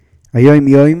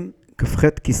היום כ"ח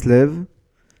כסלו,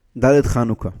 ד'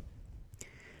 חנוכה.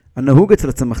 הנהוג אצל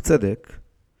הצמח צדק,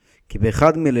 כי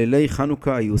באחד מלילי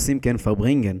חנוכה היו עושים כן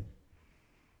פרברינגן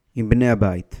עם בני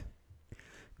הבית.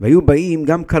 והיו באים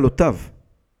גם קלותיו,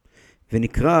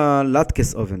 ונקרא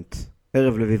לטקס אובנט,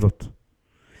 ערב לביבות.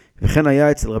 וכן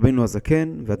היה אצל רבינו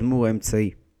הזקן והדמור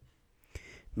האמצעי.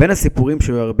 בין הסיפורים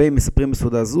שהרבה מספרים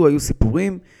בסעודה זו, היו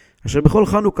סיפורים אשר בכל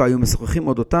חנוכה היו משוחחים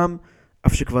עוד אותם,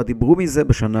 אף שכבר דיברו מזה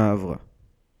בשנה העברה.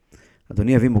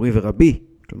 אדוני אבי מורי ורבי,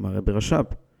 כלומר רבי רש"ב,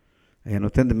 היה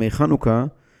נותן דמי חנוכה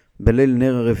בליל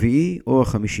נר הרביעי או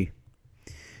החמישי.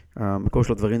 המקור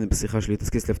של הדברים זה בשיחה שלי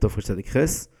תזכיס לב תופרש צדיק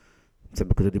חס, נמצא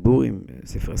בקודי דיבור עם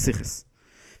ספר הסיכס.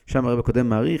 שם הרב הקודם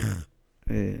מעריך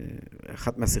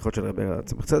אחת מהשיחות של רבי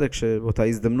הצמח צדק, שבאותה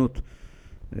הזדמנות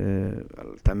על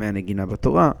טעמי הנגינה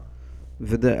בתורה,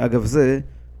 ואגב זה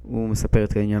הוא מספר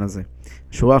את העניין הזה.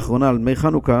 השורה האחרונה על דמי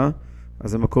חנוכה,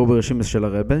 אז זה מקור ברשימס של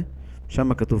הרבה,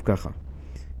 שם כתוב ככה.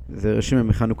 זה רשימה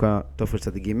מחנוכה תופרש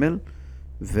צדיק ג',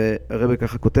 והרבה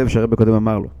ככה כותב שהרבה קודם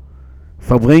אמר לו.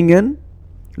 פרברינגן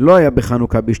לא היה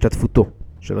בחנוכה בהשתתפותו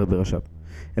של רבי רש"ב,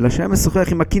 אלא שהיה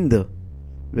משוחח עם הקינדר,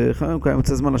 וחנוכה היה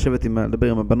מוצא זמן לשבת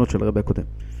לדבר עם הבנות של הרבי הקודם.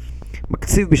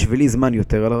 מקציב בשבילי זמן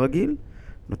יותר על הרגיל,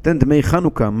 נותן דמי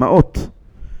חנוכה מעות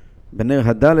בנר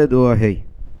הדלת או ההי.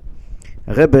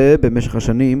 הרבי במשך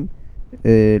השנים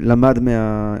למד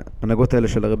מההנהגות האלה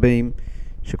של הרבים,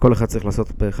 שכל אחד צריך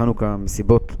לעשות בחנוכה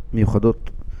מסיבות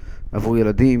מיוחדות עבור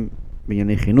ילדים,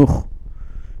 בענייני חינוך.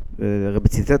 הרבי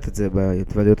ציטט את זה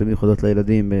בהתוועדויות המיוחדות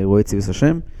לילדים באירועי ציווס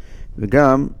השם,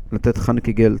 וגם לתת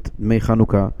חנוכי גלט, דמי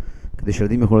חנוכה, כדי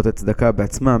שילדים יוכלו לתת צדקה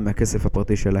בעצמם מהכסף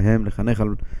הפרטי שלהם, לחנך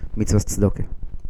על מצוות צדוקה.